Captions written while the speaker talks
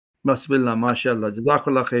Bismillah, mashallah.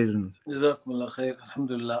 Jazakallah khairan. جزاكم الله خير.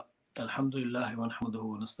 الحمد لله. الحمد لله ونحمده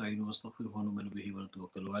ونستعينه ونستغفره ونؤمن به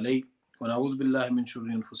ونتوكل عليه ونعوذ بالله من شرور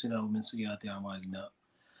انفسنا ومن سيئات اعمالنا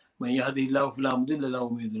من يهده الله فلا مضل له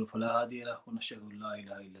ومن يضلل فلا هادي له ونشهد ان لا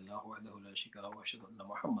اله الا الله وحده لا شريك له واشهد ان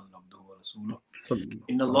محمدا عبده ورسوله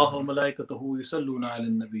ان الله وملائكته يصلون على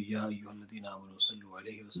النبي يا ايها الذين امنوا صلوا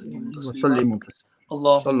عليه وسلموا تسليما وسلم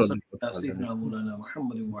اللهم صلى صل الله على عليه سيدنا مولانا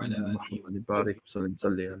محمد وعلى وسلم. اله محمد وصحبه بارك وسلم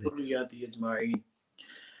صلي عليه. وذرياته اجمعين.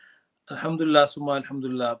 Alhamdulillah, Summa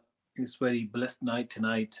Alhamdulillah, it's very blessed night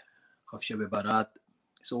tonight of Shab Barat.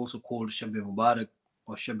 It's also called Shab Mubarak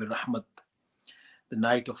or Shab Rahmat, the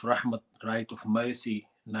night of Rahmat, night of mercy,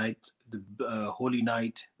 night, the holy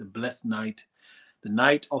night, the blessed night, the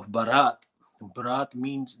night of Barat. Barat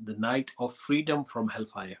means the night of freedom from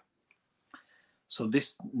hellfire. So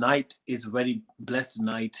this night is a very blessed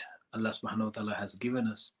night Allah subhanahu wa ta'ala has given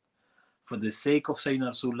us. For the sake of Sayyidina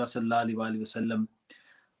Rasulullah sallallahu alayhi wa sallam,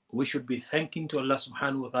 we should be thanking to Allah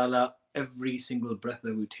subhanahu wa ta'ala every single breath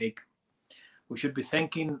that we take. We should be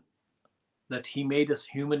thanking that He made us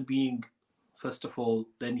human being, first of all,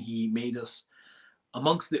 then He made us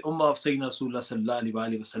amongst the ummah of Sayyidina Rasulullah sallallahu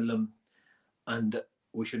alayhi wa sallam, and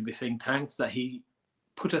we should be saying thanks that He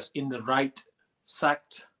put us in the right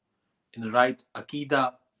sect, in the right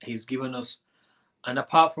aqidah He's given us. And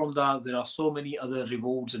apart from that, there are so many other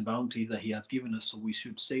rewards and bounties that He has given us. So we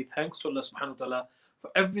should say thanks to Allah subhanahu wa ta'ala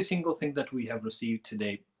for every single thing that we have received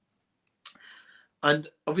today. And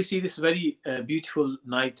obviously this very beautiful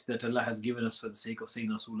night that Allah has given us for the sake of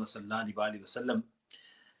Sayyidina Rasulullah sallallahu alayhi wa sallam.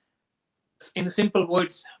 In simple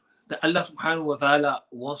words, that Allah subhanahu wa ta'ala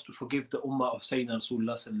wants to forgive the ummah of Sayyidina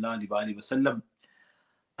Rasulullah sallallahu alayhi wa sallam.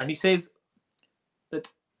 And He says that,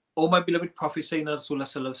 "O my beloved Prophet Sayyidina Rasulullah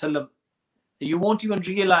sallallahu alayhi wa sallam, you won't even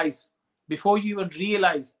realize, before you even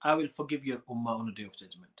realize, I will forgive your ummah on the day of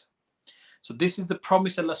judgment." So this is the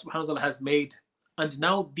promise Allah subhanahu wa ta'ala has made. And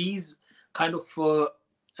now these kind of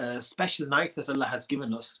special nights that Allah has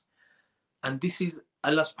given us, and this is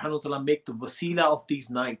Allah subhanahu wa ta'ala make the wasila of these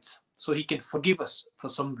nights so He can forgive us for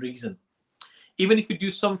some reason. Even if you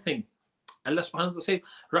do something, Allah subhanahu wa ta'ala says,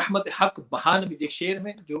 Rahmat haq baha nami, ek sher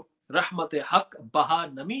mein jo Rahmat haq baha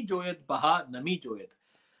nami joyat baha nami joyat.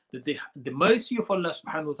 That the mercy of Allah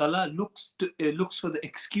subhanahu wa ta'ala looks for the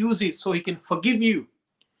excuses so He can forgive you.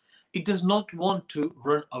 It does not want to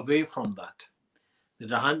run away from that.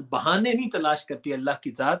 बहाने नहीं तलाश करती अल्लाह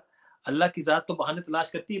की ज़ात तो बहाने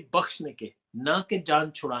तलाश करती है बख्शने के, ना के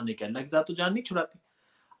जान छुड़ाने के। अल्लाह की ज़ात तो जान नहीं छुड़ाती।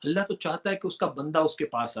 अल्लाह तो चाहता है कि उसका बंदा उसके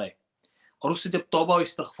पास आए और उससे जब तौबा और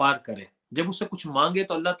इस्तग़फ़ार करे, जब उससे कुछ मांगे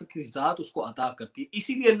तो अल्लाह की ज़ात उसको अता करती है।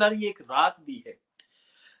 इसीलिए अल्लाह ने ये एक रात दी है।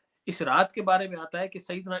 इस रात के बारे में आता है कि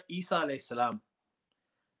सैयदना ईसा अलैहिस्सलाम,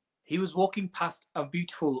 he was walking past a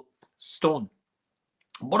beautiful stone.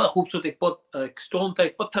 बड़ा खूबसूरत एक स्टोन था,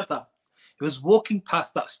 एक पत्थर था. He was walking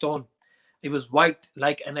past that stone. It was white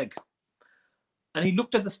like an egg. And he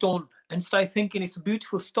looked at the stone and started thinking, it's a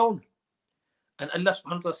beautiful stone. And Allah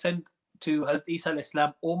subhanahu wa ta'ala sent to Hazrat Isa alayhi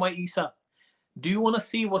salam, "Oh my Isa, do you want to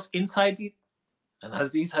see what's inside it?" And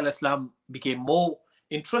Hazrat Isa alayhi salam became more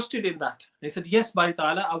interested in that. And he said, "Yes, Bari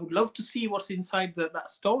Ta'ala, I would love to see what's inside that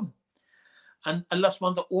stone." And Allah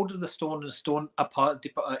subhanahu wa ta'ala ordered the stone, and the stone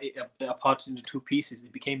apart into two pieces.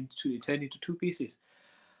 It turned into two pieces.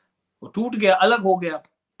 टूट गया, अलग हो गया.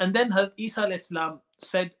 And then Hazrat Isa alayhi salam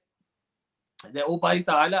said, "O Bari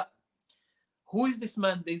Ta'ala, who is this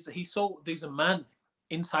man?" He saw there's a man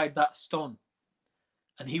inside that stone,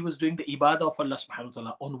 and he was doing the ibadah of Allah subhanahu wa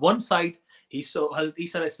ta'ala. On one side, he saw, Hazrat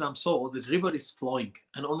Isa alayhi salam saw the river is flowing,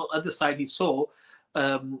 and on the other side he saw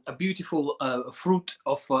a beautiful fruit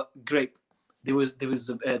of grape. There was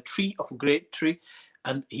a tree of a grape tree,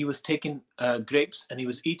 and he was taking grapes and he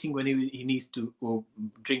was eating. When he needs to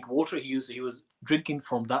drink water, he was drinking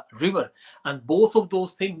from that river. And both of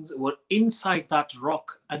those things were inside that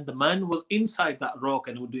rock, and the man was inside that rock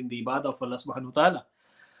and was doing the ibadah of Allah subhanahu wa ta'ala.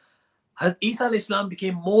 Hazrat Isa alayhi salam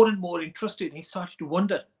became more and more interested. He started to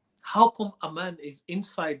wonder, how come a man is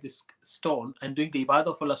inside this stone and doing the ibadah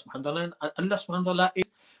of Allah subhanahu wa ta'ala, and Allah subhanahu wa ta'ala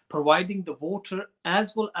is providing the water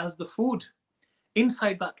as well as the food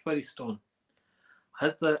inside that very stone.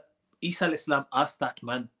 Hazrat Isa alayhi salam asked that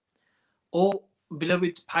man, "Oh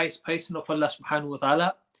beloved pious person of Allah subhanahu wa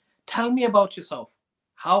ta'ala, tell me about yourself.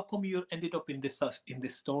 How come you ended up in this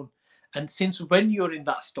stone? And since when you're in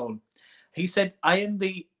that stone?" He said, I am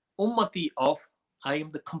the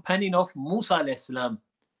companion of Musa alayhi salam,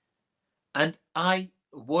 and I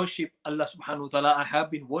worship Allah subhanahu wa ta'ala. I have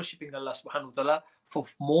been worshipping Allah subhanahu wa ta'ala for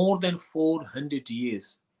more than 400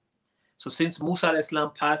 years. So since Musa alayhi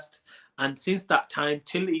salam passed, And since that time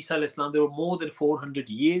till Isa alayhi salam, there were more than 400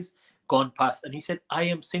 years gone past. And he said,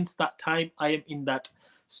 since that time, I am in that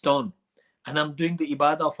stone. And I'm doing the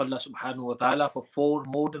ibadah of Allah subhanahu wa ta'ala for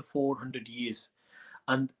more than 400 years.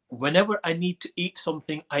 And whenever I need to eat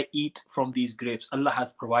something, I eat from these grapes. Allah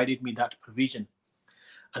has provided me that provision.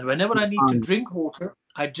 And whenever I need to drink water,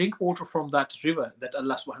 I drink water from that river that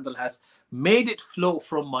Allah subhanahu wa ta'ala has made it flow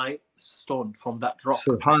from my stone, from that rock.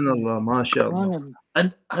 Subhanallah, mashallah.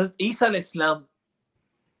 And as Isa alayhi salam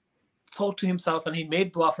thought to himself, and he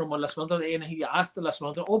made dua from Allah subhanahu wa ta'ala, and he asked Allah subhanahu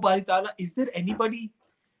wa ta'ala, oh Bari ta'ala, is there anybody?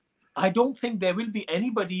 I don't think there will be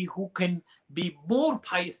anybody who can be more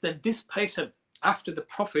pious than this person. After the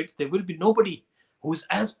Prophet, there will be nobody who's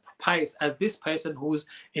as pious as this person who's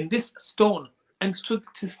in this stone and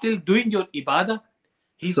still doing your ibadah.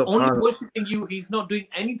 He's only worshipping you. He's not doing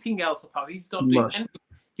anything else. He's not doing anything.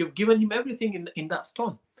 You've given him everything in that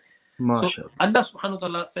stone. So Allah subhanahu wa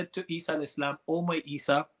ta'ala said to Isa alayhi salam, oh my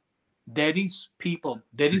Isa, there is people.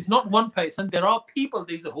 There is not one person. There are people.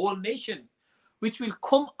 There is a whole nation which will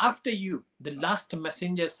come after you. The last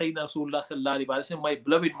messenger, Sayyidina Rasulullah sallallahu alaihi wasallam, my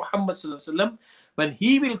beloved Muhammad sallallahu alaihi wasallam, when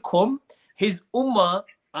he will come, his ummah,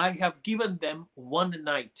 I have given them one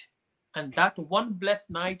night. And that one blessed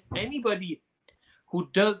night, anybody who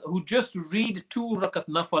just read 2 rakat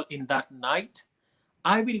nafal in that night,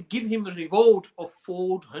 I will give him a reward of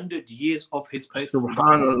 400 years of his place.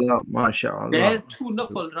 Subhanallah, mashallah. Their 2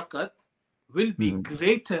 nafal rakat will be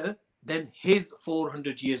greater than his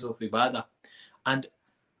 400 years of ibadah. And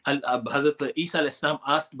Hazrat Isa alayhi salam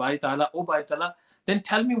asked Bari Ta'ala, oh Bari Ta'ala, then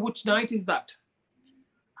tell me which night is that?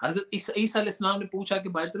 Hazrat Isa alayhi salam ne पूछा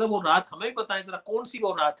कि Bari Ta'ala वो रात हमें बताएं जरा कौन सी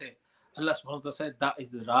वो रात है? Allah subhanahu wa ta'ala said that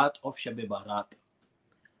is the Raat of Shab Barat.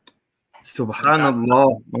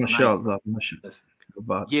 Subhanallah, mashallah,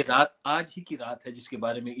 mashallah. ये रात आज ही की रात है जिसके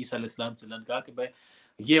बारे में ईसा अलैहि सलाम ने कहा कि भाई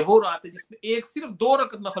ये वो रात है जिसमें एक सिर्फ 2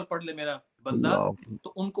 रकत नफल पढ़ ले मेरा बंदा तो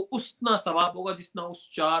उनको उतना सवाब होगा जितना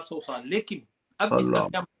उस 400 साल. लेकिन अब इसका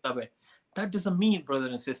क्या मतलब है? That doesn't mean,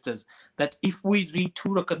 brothers and sisters, that if we read 2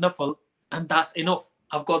 rakat nafal and that's enough,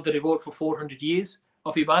 I've got the reward for 400 years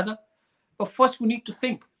of ibadah. But first we need to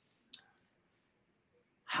think,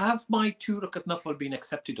 have my 2 rakat nafal been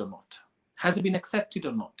accepted or not? Has it been accepted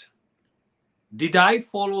or not? Did I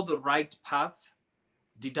follow the right path?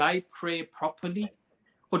 Did I pray properly?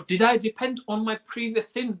 Or did I repent on my previous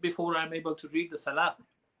sins before I'm able to read the salah?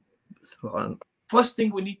 First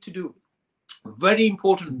thing we need to do, very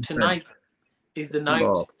important, tonight is the night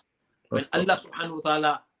when Allah subhanahu wa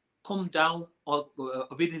ta'ala come down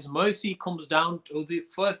with his mercy comes down to the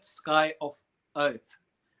first sky of earth.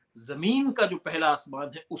 Zameen ka jo pehla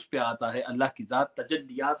asman hai us pe aata hai, Allah ki zaat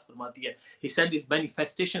tajalliyat farmati hai. He sent his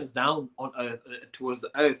manifestations down on earth towards the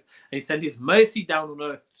earth, and he sent his mercy down on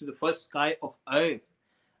earth to the first sky of earth,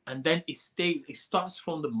 and then it starts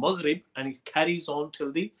from the Maghrib and it carries on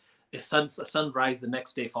till the sunrise the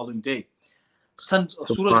next day, following day. Suraj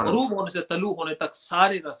ghurub hone se talu hone tak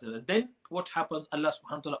sare raste. And then what happens? Allah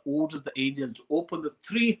subhanahu wa ta'ala orders the angel to open the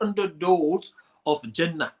 300 doors of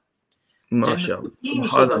Jannah. And then Allah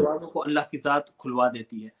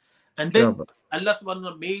subhanahu wa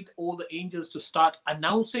ta'ala made all the angels to start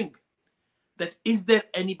announcing that is there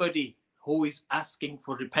anybody who is asking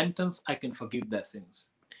for repentance, I can forgive their sins.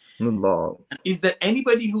 And is there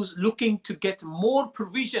anybody who's looking to get more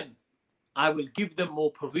provision, I will give them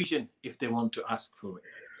more provision if they want to ask for it.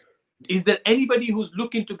 Is there anybody who's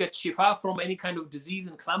looking to get shifa from any kind of disease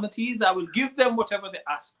and calamities, I will give them whatever they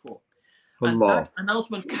ask for. And that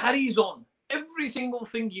announcement carries on. Every single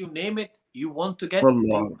thing, you name it, you want to get,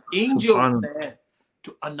 angels there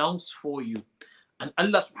to announce for you. And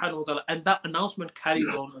Allah subhanahu wa ta'ala, and that announcement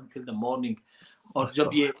carries on until the morning. और जब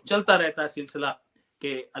ये चलता रहता है सिलसिला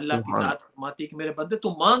कि अल्लाह की ज़ात फरमाती है कि मेरे बंदे तू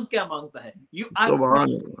मांग क्या मांगता है? You ask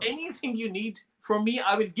me anything you need from me,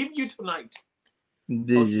 I will give you tonight.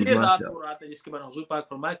 और ये रात वो रात है जिसके बारे में हुजूर पाक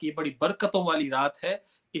फरमाया कि ये बड़ी बरकतों वाली रात है.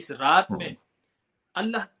 इस रात में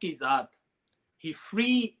अल्लाह की ज़ात, he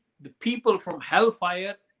free the people from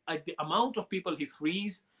hellfire. The amount of people he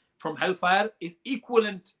frees from hellfire is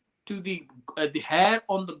equivalent to the hair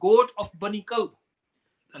on the goat of Bani Kalb.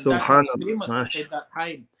 And that was famous at that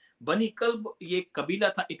time. Bani Kalb, ye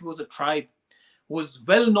kabila tha, it was a tribe, was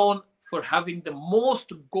well known for having the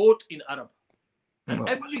most goat in Arab. And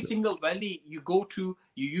every single valley you go to,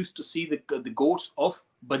 you used to see the goats of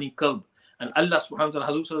Bani Kalb. And Allah subhanahu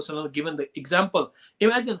wa ta'ala given the example.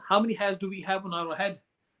 Imagine how many hairs do we have on our head?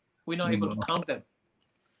 We're not able to count them.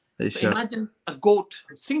 So imagine a goat,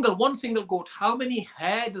 one single goat. How many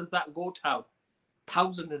hairs does that goat have?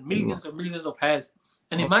 Thousands and millions of hairs.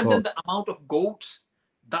 And imagine the amount of goats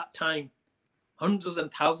that time. hundreds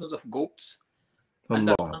and thousands of goats.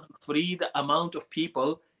 Allah. Allah free the amount of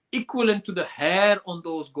people equivalent to the hair on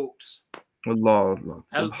those goats. Allah. Help them,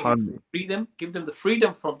 Subhanallah. free them, give them the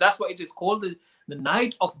freedom from. That's why it is called the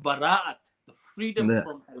night of Barat, the freedom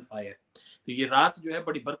from hellfire. तो ये रात जो है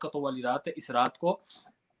बड़ी बरकतों वाली रात है. इस रात को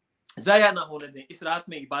ज़ाया ना होने दें. इस रात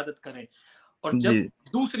में इबादत करें. और जब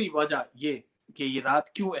दूसरी वजह ये कि ये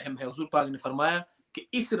रात क्यों अहम है, हुजूर पाक ने फरमाया कि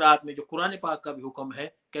इस रात में जो कुरान पाक का भी हुक्म है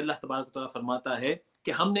कि अल्लाह तबारक व तआला फरमाता है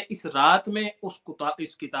कि हमने इस रात में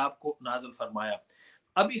इस किताब को नाज़िल फरमाया.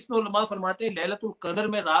 अब इसमें उलमा फरमाते हैं लैलतुल कदर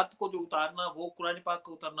में रात को जो उतारना वो कुरान पाक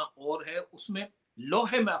का उतारना और है, उसमें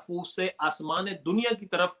लोहे महफूज से आसमान दुनिया की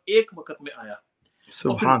तरफ एक वक्त में आया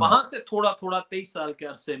और फिर वहां से थोड़ा थोड़ा 23 साल के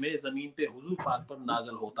अरसे में जमीन पे हुजूर पाक पर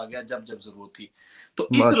नाज़िल होता गया जब जब जरूरत थी. तो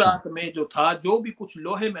इस रात में जो था जो भी कुछ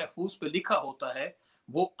लोहे महफूज पे लिखा होता है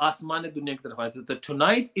वो आसमान दुनिया की तरफ आया. तो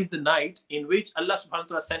tonight is the night in which Allah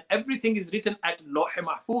subhanahu wa ta'ala sent everything is written at lohe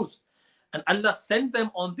mahfuz, and Allah sent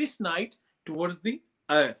them on this night towards the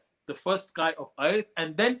earth, the first sky of earth,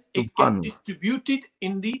 and then it gets distributed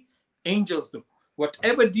in the angels,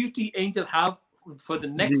 whatever duty angel have for the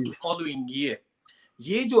next following year.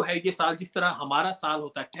 ये जो है ये साल जिस तरह हमारा साल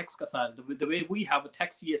होता है टैक्स का साल, the way we have a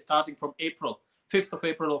tax year starting from April 5th of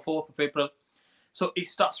April or 4th of April, so it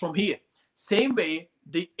starts from here. Same way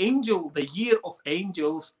the year of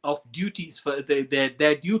angels of duties for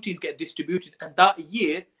their duties get distributed, and that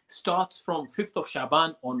year starts from 5th of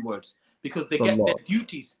Shaban onwards, because they get their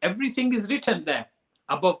duties. Everything is written there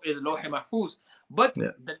above in Lawh Mahfuz, but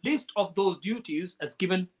the list of those duties is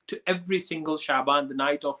given to every single Shaban, the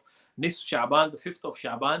night of Nisf Shaban, the 5th of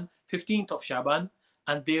Shaban, 15th of Shaban,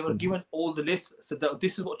 and they were given all the lists. So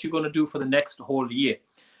this is what you're going to do for the next whole year.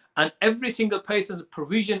 And every single person's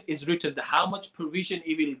provision is written, how much provision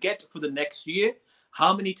he will get for the next year,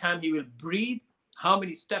 how many times he will breathe, how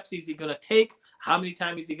many steps is he going to take, how many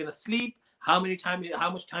times is he going to sleep, how much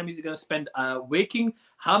time is he going to spend waking,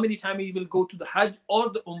 how many times he will go to the Hajj or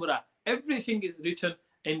the Umrah. Everything is written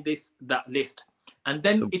in that list. And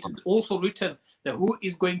then it is also written that who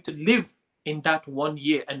is going to live in that 1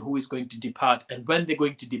 year and who is going to depart and when they're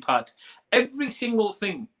going to depart. Every single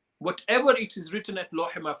thing, whatever it is written at Lawh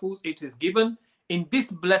Mahfuz, it is given in this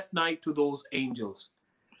blessed night to those angels.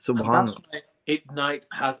 And that's why it night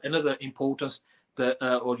has another importance.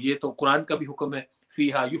 और ये तो कुरान का भी हुक्म है,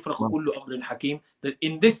 فيها يفرق كل أمر حكيم, that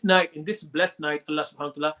in this night, in this blessed night, Allah subhanahu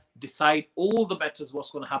wa ta'ala decide all the matters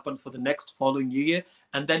what's going to happen for the next following year,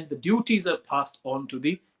 and then the duties are passed on to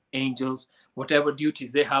the angels. Whatever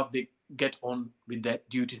duties they have, they get on with their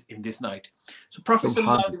duties in this night. So Prophet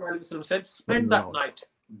sallallahu alaihi wasallam said, spend that night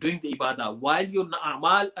doing the ibadah while your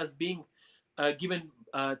amal as being given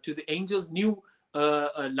to the angels. New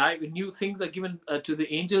things are given to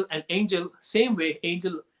the angel, and angel same way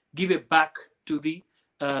angel give it back to the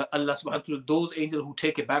Allah subhanahu wa ta'ala, those angels who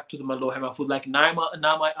take it back to the Lawh Mahfuz, like nama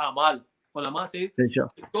amal. Ulama say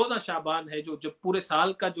 14 Shaban है जो जब पूरे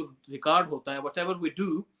साल का जो record होता है, whatever we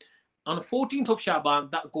do on the 14th of Shaban,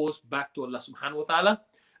 that goes back to Allah subhanahu wa ta'ala,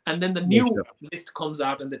 and then the new list comes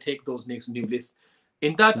out and they take those new lists.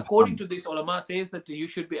 In that, according to this, ulama says that you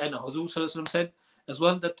should be, and Huzur Sallallahu Alaihi Wasallam said as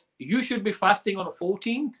well, that you should be fasting on the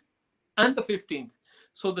 14th and the 15th.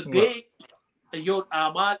 So the day your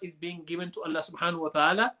amal is being given to Allah subhanahu wa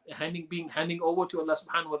ta'ala, handing over to Allah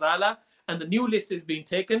subhanahu wa ta'ala, and the new list is being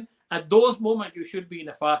taken. At those moments, you should be in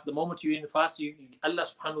a fast. The moment you're in a fast, Allah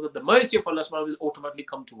subhanahu wa ta'ala, the mercy of Allah subhanahu wa ta'ala will automatically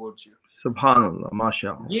come towards you. Subhanallah,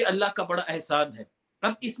 mashallah. ये अल्लाह का बड़ा एहसान है.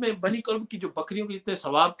 अब इसमें बनी कर्ब की जो बकरियों के जितने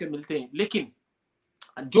सवाब के मिलते हैं, लेकिन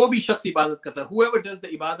जो भी शख्स इबादत करता है, whoever does the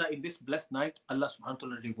ibadah in this blessed night, Allah subhanahu wa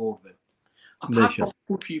ta'ala reward them. Apart from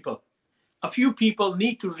a few people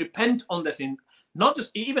need to repent on the sin. Not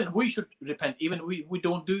just, even we should repent. Even we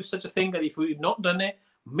don't do such a thing that if we've not done it,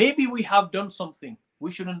 maybe we have done something.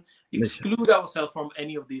 We shouldn't exclude ourselves from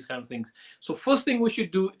any of these kind of things. So first thing we should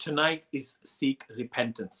do tonight is seek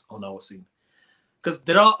repentance on our sin. Because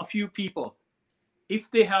there are a few people, if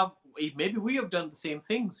they have, maybe we have done the same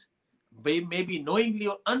things, maybe knowingly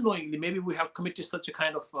or unknowingly, maybe we have committed such a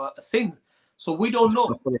kind of a sin. So we don't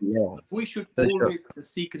know. We should always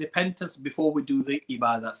seek repentance before we do the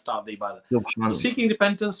ibadah, start the ibadah. So seeking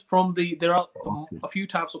repentance from there are a few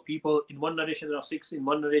types of people. In one narration there are 6, in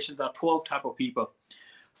one narration there are 12 type of people.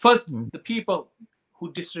 First, the people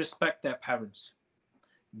who disrespect their parents.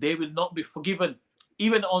 They will not be forgiven.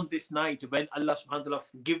 Even on this night when Allah subhanahu wa ta'ala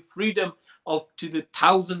give freedom to the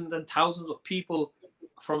thousands and thousands of people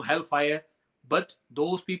from hellfire. But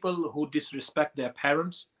those people who disrespect their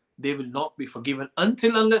parents, they will not be forgiven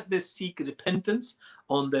unless they seek repentance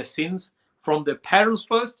on their sins from their parents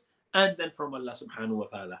first and then from Allah subhanahu wa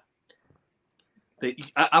ta'ala.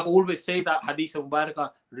 I've always say that hadith of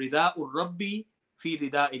Mubarakah, Rida'ur Rabbi fi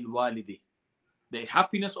rida'il walidi. The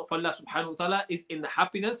happiness of Allah subhanahu wa ta'ala is in the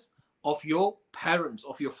happiness of your parents,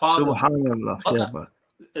 of your father. Subhanallah.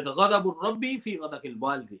 غضب الرب في غضب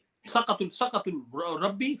الوالد. سقط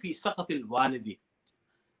الرب في سقط الوالد.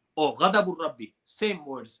 Or غضب الرب. Same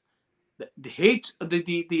words. The hate,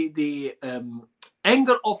 the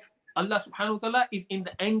anger of Allah subhanahu wa ta'ala is in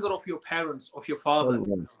the anger of your parents, of your father.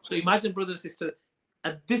 Allah. So imagine, brother and sister,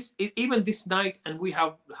 at this, even this night, and we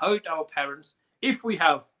have hurt our parents. If we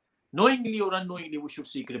have, knowingly or unknowingly, we should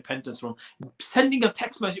seek repentance from sending a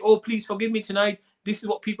text message. Oh, please forgive me tonight. This is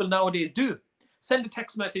what people nowadays do. Send a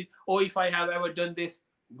text message. Oh, if I have ever done this,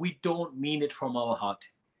 we don't mean it from our heart.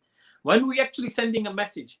 When we actually sending a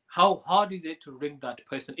message, how hard is it to ring that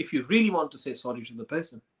person if you really want to say sorry to the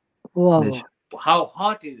person? Wow. How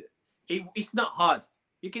hard is it? It's not hard.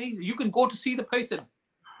 You can go to see the person.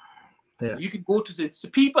 Yeah. You can go to the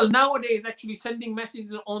people nowadays actually sending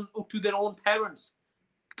messages to their own parents.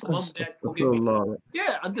 Mom, dad, forgive me.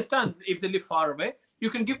 Yeah, understand. If they live far away, you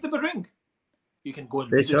can give them a ring. You can go and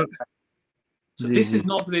visit them. So this is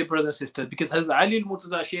not the way, brother and sister, because as Ali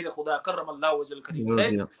al-Murtaza Shaykh Khuda Karramallahu Wajhal Kareem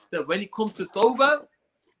said that when it comes to Tawbah,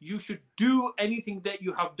 you should do anything that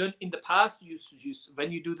you have done in the past.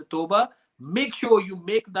 When you do the Tawbah, make sure you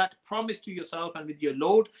make that promise to yourself and with your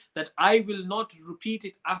Lord that I will not repeat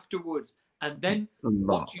it afterwards. And then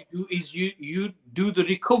what you do is you do the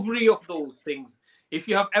recovery of those things. If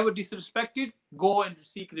you have ever disrespected, go and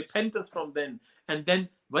seek repentance from them. And then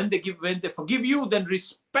when they forgive you, then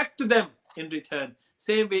respect them in return.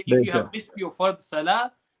 Same way, if you have missed your fard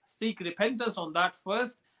salah, seek repentance on that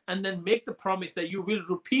first, and then make the promise that you will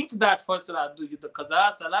repeat that fard salah, the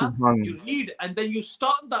qaza salah, you read, and then you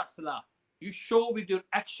start that salah. You show with your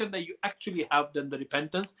action that you actually have done the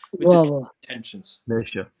repentance with the true intentions. Same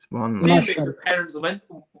way, the parents,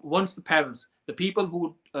 once the parents, the people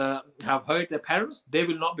who have hurt their parents, they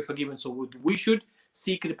will not be forgiven. So we should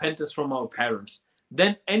seek repentance from our parents.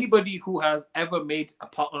 Then anybody who has ever made a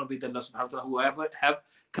partner with Allah subhanahu wa ta'ala, who ever have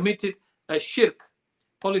committed a shirk,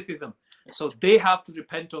 polytheism, so they have to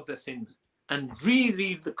repent of their sins and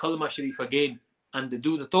reread the Kalma Sharif again, and they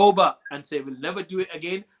do the Tawbah and say we'll never do it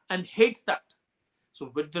again and hate that. So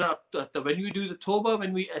when we do the Tawbah,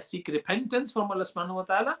 when we seek repentance from Allah subhanahu wa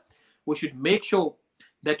ta'ala, we should make sure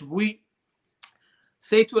that we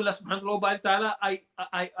say to Allah subhanahu wa ta'ala, I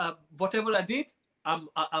whatever I did, I'm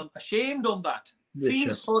ashamed on that.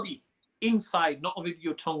 Feel sorry inside, not with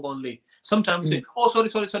your tongue only. Sometimes say, oh, sorry,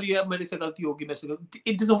 yeah,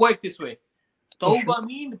 it doesn't work this way. Tawbah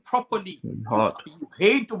means properly. You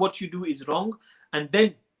hate what you do is wrong, and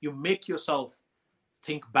then you make yourself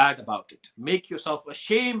think bad about it. Make yourself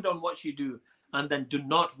ashamed on what you do, and then do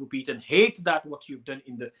not repeat and hate that what you've done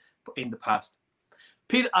in the past.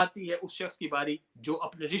 फिर आती है उस शख्स की बारी जो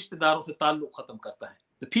अपने रिश्तेदारों से ताल्लुक खत्म करता है.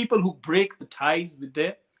 The people who break the ties with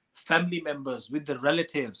their family members, with their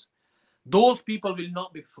relatives, those people will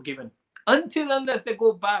not be forgiven unless they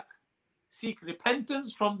go back, seek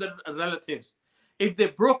repentance from their relatives. If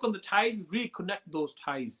they've broken the ties, reconnect those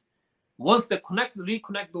ties. Once they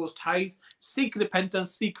reconnect those ties, seek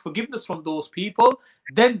repentance, seek forgiveness from those people,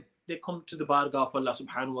 then they come to the bargah of Allah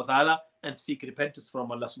subhanahu wa ta'ala and seek repentance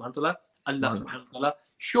from Allah subhanahu wa ta'ala. Allah subhanahu wa ta'ala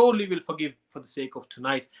surely will forgive for the sake of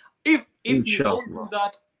tonight. If you don't do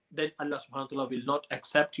that, then Allah subhanahu wa ta'ala will not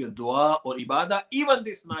accept your dua or ibadah even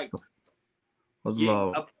this night.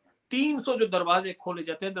 Allah. 300 जो दरवाजे खोले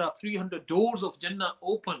जाते हैं, there are 300 doors of Jannah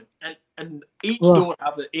open, and each door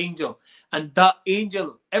have an angel, and that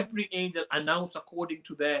angel, every angel announce according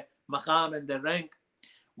to their maqam and their rank.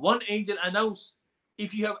 One angel announce,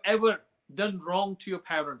 if you have ever done wrong to your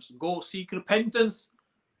parents, go seek repentance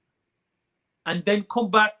and then come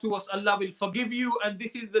back to us. Allah will forgive you, and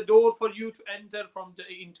this is the door for you to enter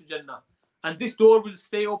into Jannah, and this door will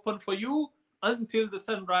stay open for you until the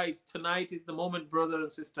sunrise. Tonight is the moment, brother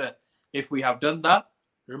and sister. If we have done that,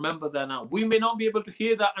 remember that now. We may not be able to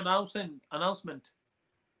hear that announcement,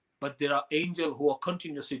 but there are angels who are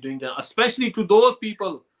continuously doing that, especially to those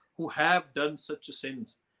people who have done such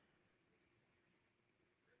sins.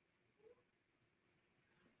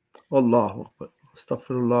 Allahu Akbar.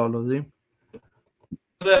 Astaghfirullah al-Azim.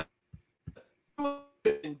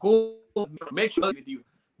 Go make sure with you.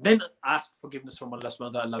 Then ask forgiveness from Allah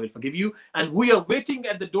subhanahu wa ta'ala. Allah will forgive you. And we are waiting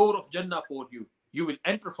at the door of Jannah for you. You will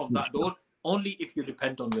enter from that door only if you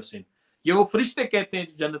repent on your sin. ये वो फरिश्ते कहते हैं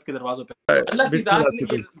जन्नत के दरवाजों पे. अल्लाह की रात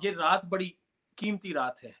में ये रात बड़ी कीमती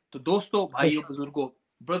रात है. तो दोस्तों, भाइयों, बुजुर्गों,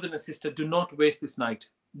 brother and sister, do not waste this night.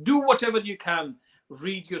 Do whatever you can.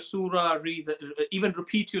 Read your surah, even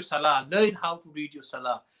repeat your salah. Learn how to read your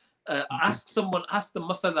salah. ask someone, ask the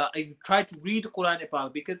masala. I try to read the Quran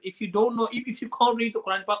Pak, because if you don't know, if you can't read the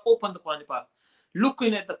Quran Pak, open the Quran Pak.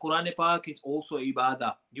 Looking at the Quran Pak is also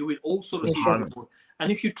ibadah. You will also receive a reward.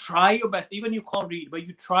 And if you try your best, even you can't read, but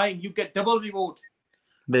you try, you get double reward.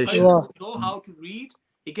 The person who knows how to read,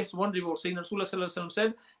 he gets one reward. Sayyidina Rasulullah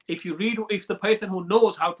said, if the person who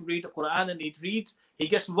knows how to read the Quran and he reads, he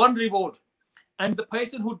gets one reward. And the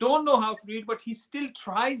person who don't know how to read, but he still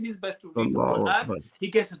tries his best to read the Quran, he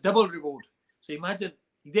gets a double reward. So imagine,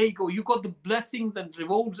 there you go. You got the blessings and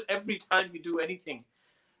rewards every time you do anything.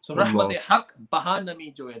 So rahmat-e-haq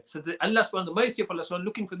bahanami joyat. So Allah subhanahu, the mercy of Allah subhanahu,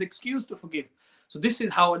 looking for the excuse to forgive. So this is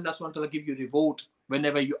how Allah subhanahu give you reward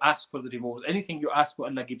whenever you ask for the rewards. Anything you ask for,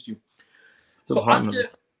 Allah gives you. So after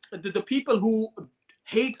the people who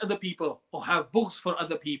hate other people or have books for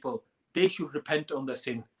other people, they should repent on their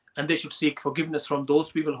sin. And they should seek forgiveness from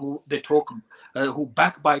those people who they talk, who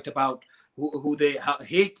backbite about, who they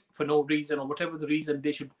hate for no reason or whatever the reason.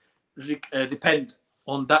 They should repent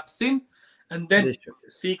on that sin, and then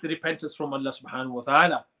seek the repentance from Allah subhanahu wa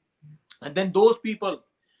ta'ala. And then those people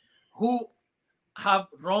who have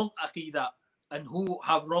wrong aqidah, and who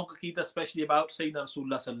have wrong aqidah, especially about Sayyidina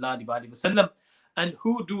Rasulullah sallallahu alaihi wasallam, and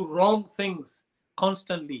who do wrong things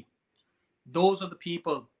constantly, those are the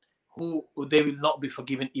people who they will not be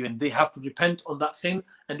forgiven. Even they have to repent on that sin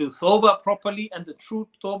and do tawbah properly, and the true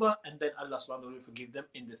tawbah, and then Allah subhanahu wa ta'ala will forgive them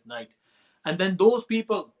in this night. And then those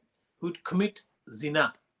people who commit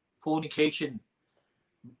zina, fornication,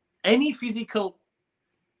 any physical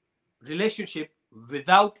relationship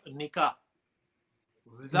without nikah,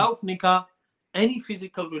 any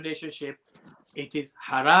physical relationship, it is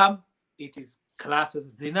haram, it is classed as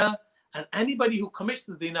zina. And anybody who commits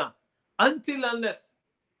the zina, unless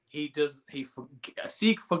he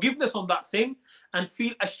seek forgiveness on that sin and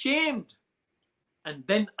feel ashamed, and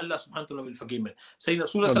then Allah subhanahu wa ta'ala will forgive him. Sayyidina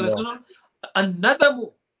Rasulullah sallallahu alaihi wasallam,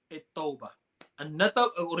 an-nadamu at-tawbah. An-nadam,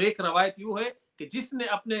 और एक रवायत यूं है कि जिसने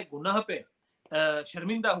अपने गुनाह पे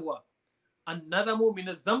शर्मिंदा हुआ, an-nadamu min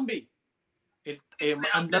az-zambi,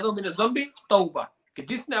 an-nadamu min az-zambi tawbah, कि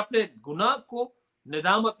जिसने अपने गुनाह को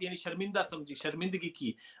Nadamat yani sharminda samji, sharmindagi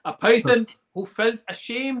ki. A person who felt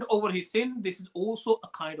ashamed over his sin, this is also a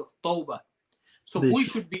kind of tawbah. So we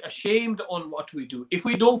should be ashamed on what we do. If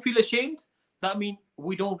we don't feel ashamed, that means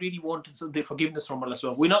we don't really want the forgiveness from Allah subhanahu wa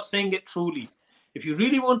ta'ala. We're not saying it truly. If you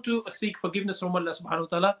really want to seek forgiveness from Allah subhanahu wa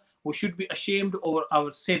ta'ala, we should be ashamed over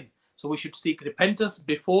our sin. So we should seek repentance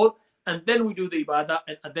before, and then we do the ibadah,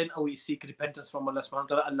 and then we seek repentance from Allah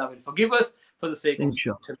subhanahu wa ta'ala. Allah will forgive us for the sake of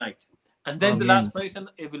tonight. And then the last person,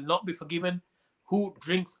 it will not be forgiven, who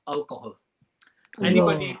drinks alcohol.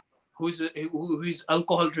 Anybody who is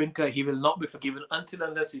alcohol drinker, he will not be forgiven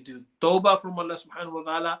unless he do tawbah from Allah subhanahu wa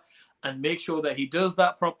ta'ala, and make sure that he does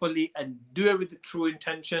that properly and do it with the true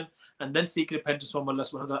intention, and then seek repentance from Allah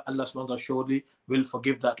subhanahu wa ta'ala. Allah subhanahu wa ta'ala surely will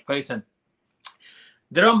forgive that person.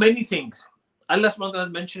 There are many things. Allah subhanahu wa ta'ala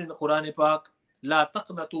mentioned in the Quran Pak, La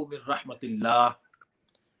taqnatu min rahmatillah.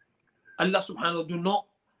 Allah subhanahu wa ta'ala, do not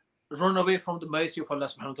run away from the mercy of Allah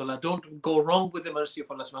subhanahu wa ta'ala. Don't go wrong with the mercy of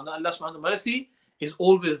Allah subhanahu wa ta'ala. Allah subhanahu wa ta'ala mercy is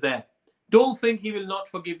always there. Don't think he will not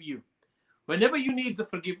forgive you. Whenever you need the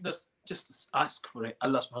forgiveness, just ask for it.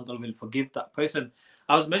 Allah subhanahu wa ta'ala will forgive that person.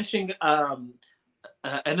 I was mentioning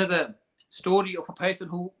another story of a person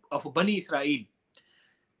of a Bani Israel.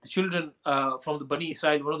 The children from the Bani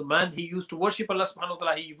Israel, one of the man, he used to worship Allah subhanahu wa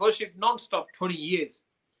ta'ala. He worshipped non-stop 20 years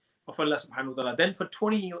of Allah subhanahu wa ta'ala. Then for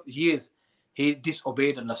 20 years, he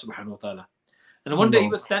disobeyed Allah subhanahu wa ta'ala. And one day he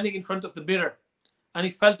was standing in front of the mirror, and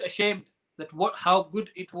he felt ashamed that how good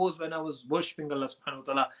it was when I was worshipping Allah subhanahu wa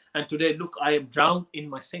ta'ala, and today look, I am drowned in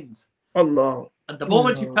my sins. Allah. And the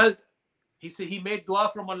moment he felt, he made dua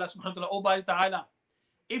from Allah subhanahu wa ta'ala, oh by ta'ala,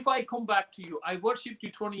 if I come back to you, I worshipped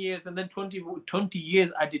you 20 years, and then 20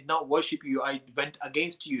 years I did not worship you, I went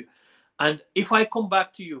against you. And if I come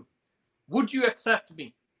back to you, would you accept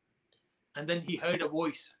me? And then he heard a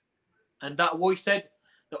voice. And that voice said,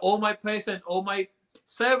 oh my person, oh my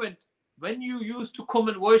servant, when you used to come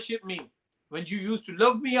and worship me, when you used to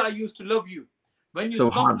love me, I used to love you. When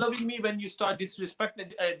you stopped loving me, when you start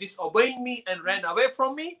disrespecting, disobeying me and ran away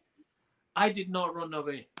from me, I did not run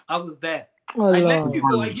away. I was there. I let you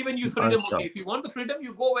go. I given you freedom. Okay, if you want the freedom,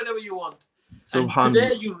 you go wherever you want. And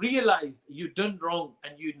today you realized you done wrong,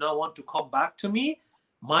 and you now want to come back to me.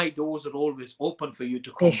 My doors are always open for you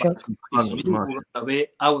to come back. It's you who ran away.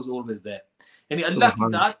 I was always there. And Allah ki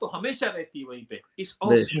zaat to hamesha rehti wahi pe. It's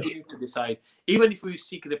also you need to decide. Even if we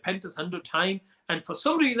seek repentance 100 times, and for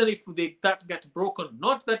some reason if that gets broken,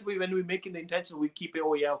 not that when we making the intention we keep it,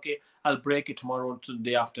 oh yeah, okay, I'll break it tomorrow or the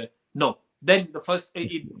day after. No, then the first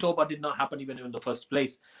Tawbah did not happen even in the first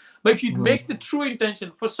place. But if you make the true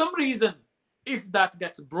intention, for some reason, if that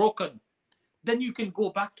gets broken, then you can go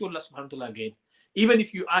back to Allah subhanahu wa ta'ala again. Even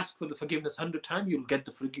if you ask for the forgiveness 100 times, you'll get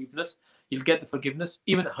the forgiveness. You'll get the forgiveness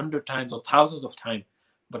even 100 times or thousands of times.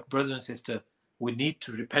 But brother and sister, we need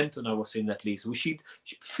to repent on our sin at least. We should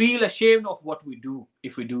feel ashamed of what we do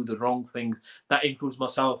if we do the wrong things. That includes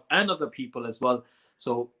myself and other people as well.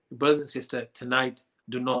 So brothers and sisters, tonight,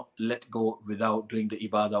 do not let go without doing the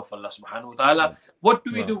ibadah of Allah subhanahu wa ta'ala. What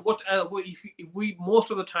do we do? If we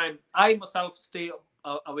most of the time, I myself stay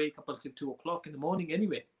awake up until 2 o'clock in the morning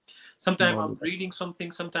anyway. Sometimes I'm reading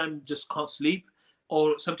something, sometimes just can't sleep,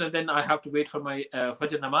 or sometimes then I have to wait for my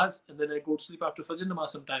Fajr namaz, and then I go to sleep after Fajr namaz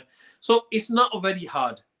sometimes. So it's not very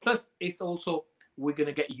hard. Plus, it's also, we're going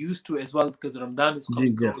to get used to it as well, because Ramadan is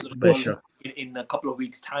coming in a couple of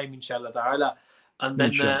weeks' time, inshallah ta'ala. And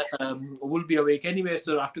then we'll be awake anyway.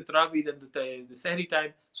 So after Tarawih, then the Sahri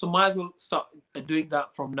time. So might as well start doing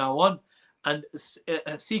that from now on. And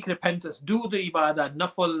seek repentance. Do the ibadah,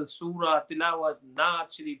 nafal, surah, tilawat,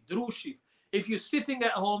 naat sharif, durood sharif. If you're sitting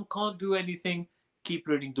at home, can't do anything, keep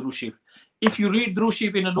reading durood sharif. If you read durood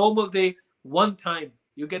sharif in a normal day, 1 time,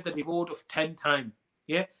 you get the reward of 10 times.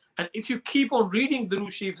 Yeah. And if you keep on reading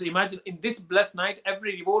durood sharif, imagine in this blessed night,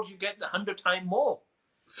 every reward you get 100 times more.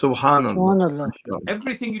 Subhanallah.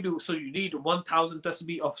 Everything you do. So you need 1,000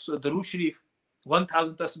 tasbih of durood sharif,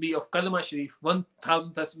 1,000 tasbih of kalma sharif,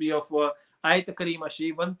 1,000 tasbih of ayat karima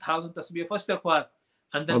sharif, 1,000 tasbih of astaghfar,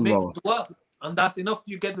 and then make dua, and that's enough.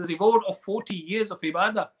 You get the reward of 40 years of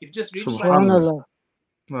ibadah if just read. Subhanallah.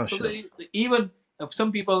 So even if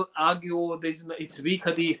some people argue, oh, it's weak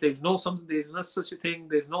hadith, there's no such a thing,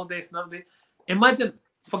 there's no this, nothing. Imagine,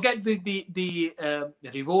 forget the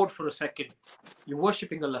reward for a second. You're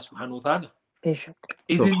worshipping Allah subhanahu wa ta'ala.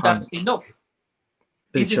 Isn't that enough?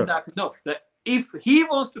 Isn't that enough? That if He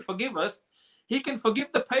wants to forgive us, He can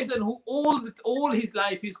forgive the person who all his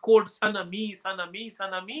life is called Sanami, Sanami,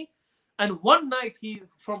 Sanami. And one night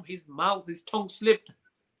from his mouth, his tongue slipped,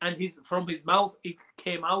 and from his mouth it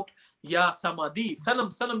came out, Ya Samadi.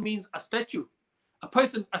 Sanam means a statue.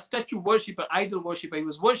 A statue worshipper, idol worshipper. He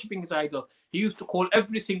was worshipping his idol. He used to call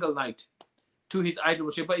every single night to his idol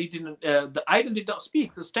worshipper, but he didn't. The idol did not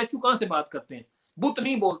speak. The statue kahan se baat karte hain? But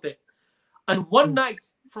nahi bolte. And one night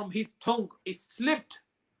from his tongue it slipped,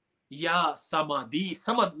 Ya Samadi.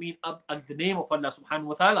 Samad means the name of Allah subhanahu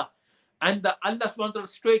wa ta'ala. And Allah subhanahu wa ta'ala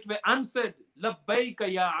straightway answered, Labbaika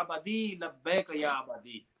ya abadi, Labbaika ya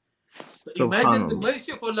abadi. So imagine the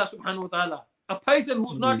mercy of Allah subhanahu wa ta'ala. A person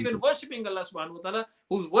who's not even worshipping Allah subhanahu wa ta'ala,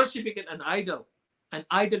 who's worshipping an idol. An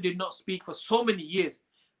idol did not speak for so many years.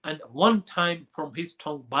 And one time from his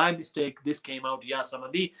tongue, by mistake, this came out, Ya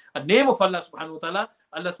Samadi, a name of Allah subhanahu wa ta'ala.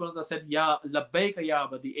 Allah subhanahu wa ta'ala said, Ya Labbaika ya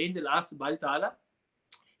abadi. The angel asked Bari ta'ala,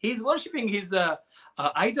 he's worshipping his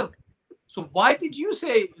idol. So why did you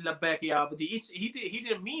say Labbaik ya abadi? He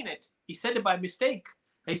didn't mean it. He said it by mistake.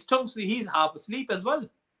 His tongue, he's half asleep as well.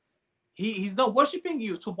 He's not worshipping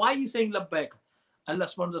you. So why are you saying Labbaik? Allah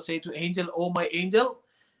subhanahu wa ta'ala say to angel, oh my angel,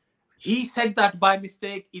 he said that by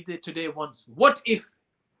mistake either today once. What if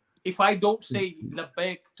I don't say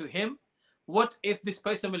Labbaik to him? What if this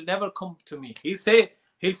person will never come to me? He'll say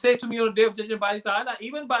to me on the day of judgment, Bari ta'ala,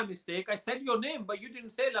 even by mistake, I said your name, but you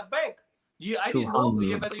didn't say Labbaik. I didn't know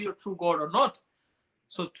whether you're true God or not.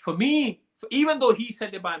 So for me, even though he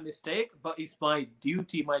said it by mistake, but it's my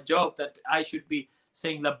duty, my job, that I should be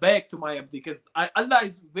saying Labbaik to my abdi, because Allah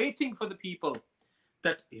is waiting for the people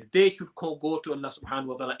that they should go to Allah subhanahu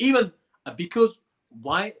wa ta'ala. Even because,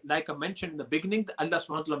 why? Like I mentioned in the beginning, that Allah subhanahu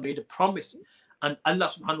wa ta'ala made a promise. And Allah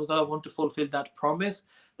subhanahu wa ta'ala want to fulfill that promise,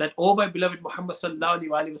 that, oh my beloved Muhammad sallallahu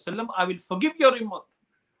alayhi wa sallam, I will forgive your ummah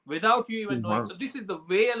without you even knowing. So this is the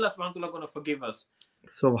way Allah subhanahu wa ta'ala going to forgive us.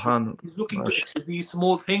 Subhanallah. He's looking to these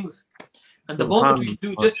small things. And the moment we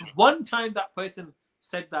do, just one time that person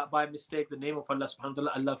said that by mistake, the name of Allah subhanahu wa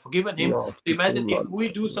ta'ala, Allah forgiven him. So imagine if we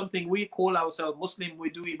do something, we call ourselves Muslim, we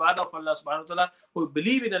do ibadah of Allah subhanahu wa ta'ala, we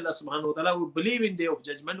believe in Allah subhanahu wa ta'ala, we believe in Day of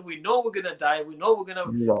Judgment, we know we're going to die, we know we're going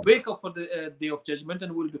to wake up for the Day of Judgment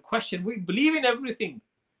and we'll be questioned. We believe in everything.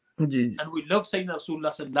 And we love Sayyidina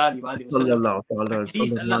Rasulullah sallallahu alayhi wa sallam.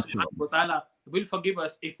 Please, Allah subhanahu wa ta'ala will forgive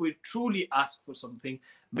us if we truly ask for something.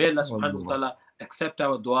 May Allah subhanahu wa ta'ala accept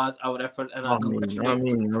our du'as, our effort, and our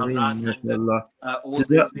congratulations. All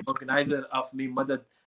the organizer of me, Madad.